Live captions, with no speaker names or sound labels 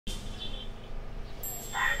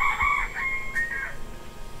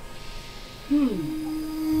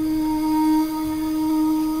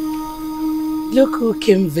Look who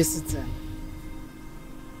came visiting.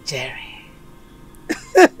 Jerry.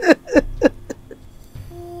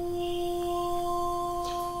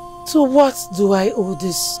 To what do I owe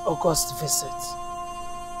this august visit?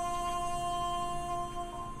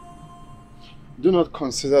 Do not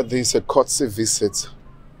consider this a courtesy visit.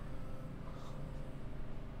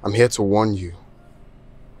 I'm here to warn you.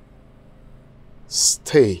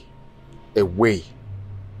 Stay away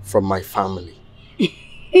from my family.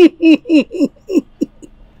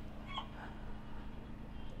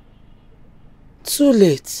 Too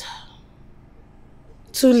late.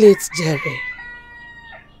 Too late, Jerry.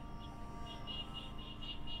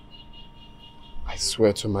 I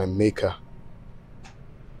swear to my maker,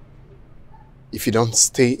 if you don't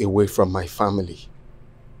stay away from my family,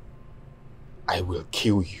 I will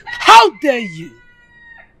kill you. How dare you?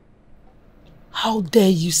 How dare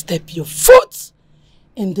you step your foot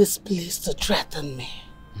in this place to threaten me?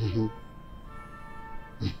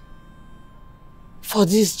 For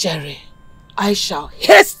this, Jerry, I shall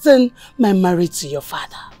hasten my marriage to your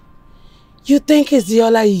father. You think it's the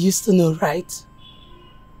Ola you used to know, right?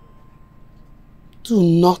 Do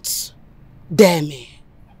not dare me.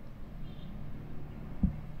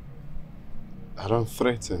 I don't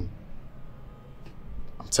threaten.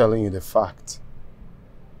 I'm telling you the fact.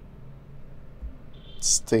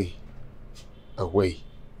 Stay away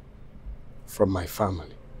from my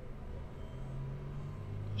family.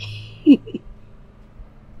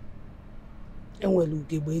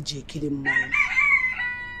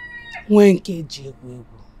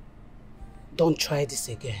 Don't try this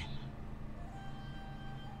again.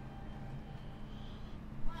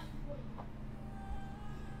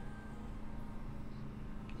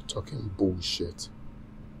 You're talking bullshit.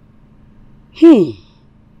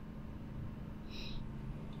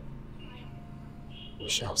 We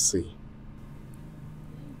shall see.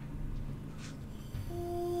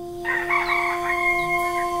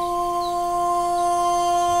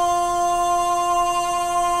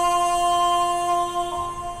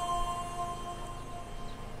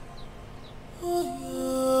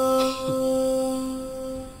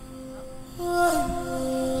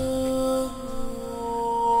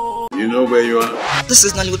 You know where you are? This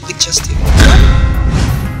is Nollywood Pictures TV.